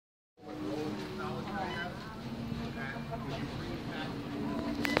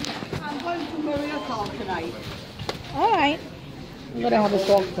home tonight. All right. I'm gonna have a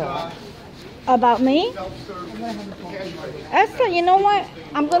talk to her. About me? Esther, you know what?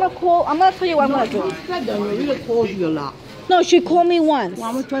 I'm gonna tell you what I'm gonna do. She said that Maria calls you a lot. No, she called me once. Well,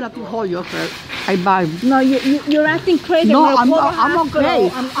 I'm gonna try not to call you first. I buy. No, you're acting crazy. No, I'm okay. I'm okay.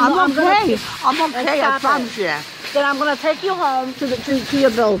 I'm okay. I Stop promise you. Then I'm gonna take you home to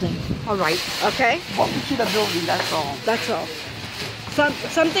your building. All right. Okay? Welcome to the building, that's all. That's all.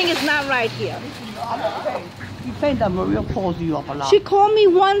 Something is not right here. I'm okay. You think that Maria calls you up a lot? She called me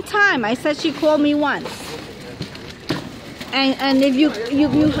one time. I said she called me once. And if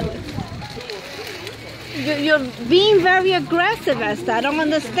you're being very aggressive, Esther. I don't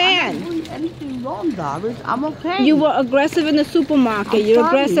understand. I'm not doing anything wrong, Doris. I'm okay. You were aggressive in the supermarket. You're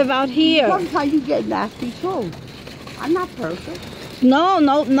aggressive out here. Sometimes you get nasty too. I'm not perfect. No,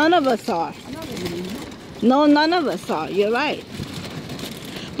 none of us are. No, none of us are. You're right.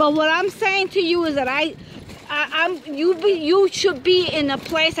 But what I'm saying to you is that you should be in a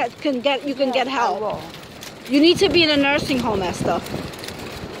place that you can get help. You need to be in a nursing home, Esther.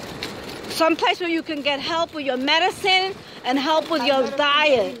 Some place where you can get help with your medicine and help with your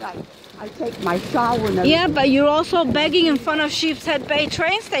diet. I take my shower and everything. Yeah, but you're also begging in front of Sheepshead Bay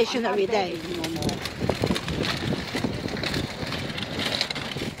train station every day.